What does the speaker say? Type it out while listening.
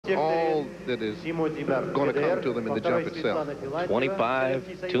all that is going to come to them in the jump itself.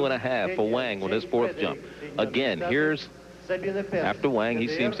 25.5 for Wang on his fourth jump. Again, here's, after Wang, he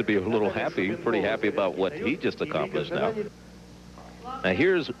seems to be a little happy, pretty happy about what he just accomplished now. Now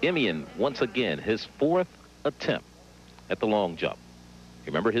here's Emmiyan once again, his fourth attempt at the long jump.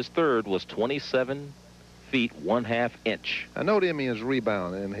 Remember, his third was 27 feet 1/2 inch. I note Emmiyan's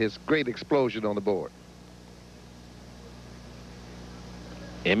rebound and his great explosion on the board.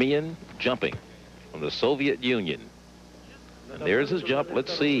 Emmiyan jumping from the Soviet Union. And there's his jump.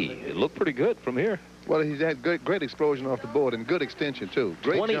 Let's see. It looked pretty good from here. Well, he's had great explosion off the board and good extension, too.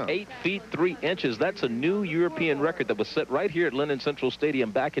 Great 28 jump. feet 3 inches. That's a new European record that was set right here at Lennon Central Stadium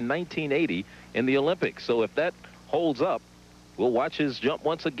back in 1980 in the Olympics. So if that holds up, we'll watch his jump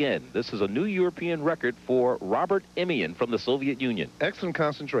once again. This is a new European record for Robert Emmiyan from the Soviet Union. Excellent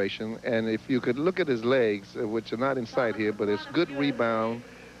concentration, and if you could look at his legs, which are not in sight here, but it's good rebound,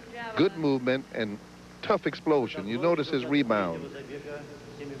 good movement, and tough explosion. You notice his rebound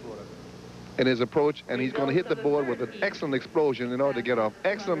and his approach, and he's going to hit the board with an excellent explosion in order to get off.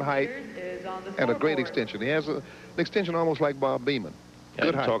 Excellent height and a great extension. He has an extension almost like Bob Beamon.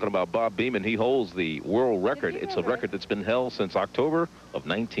 Good height. Talking about Bob Beamon, he holds the world record. It's a record that's been held since October of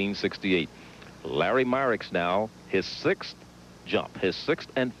 1968. Larry Myrick's now, his sixth jump, his sixth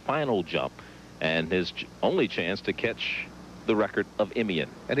and final jump, and his only chance to catch the record of Emmiyan.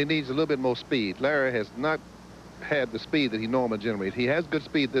 And he needs a little bit more speed. Larry has not had the speed that he normally generates. He has good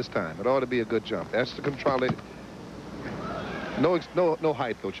speed this time. It ought to be a good jump. That's the control. No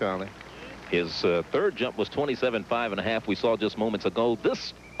height, though, Charlie. His third jump was 27.5 1/2. We saw just moments ago.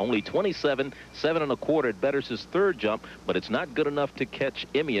 This only 27 7 1/4. It betters his third jump, but it's not good enough to catch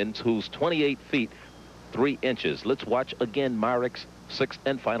Emmiyan's, who's 28 feet 3 inches. Let's watch again Myrick's sixth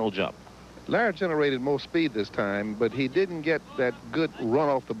and final jump. Larry generated more speed this time, but he didn't get that good run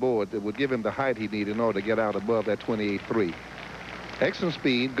off the board that would give him the height he needed in order to get out above that 28.3. Excellent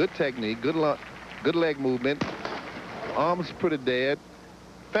speed, good technique, good leg movement, arms pretty dead,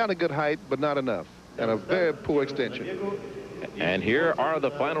 found a good height, but not enough, and a very poor extension. And here are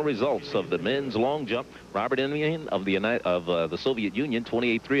the final results of the men's long jump. Robert Emmiyan of the Soviet Union,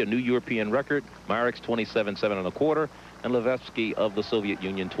 28.3, a new European record. Myrick's 27 7 1/4. And Levetsky of the Soviet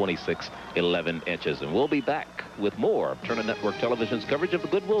Union, 26 11 inches. And we'll be back with more of Turner Network Television's coverage of the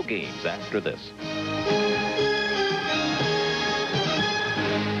Goodwill Games after this.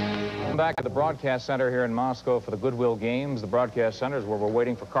 Welcome back at the broadcast center here in Moscow for the Goodwill Games. The broadcast center is where we're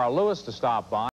waiting for Carl Lewis to stop by.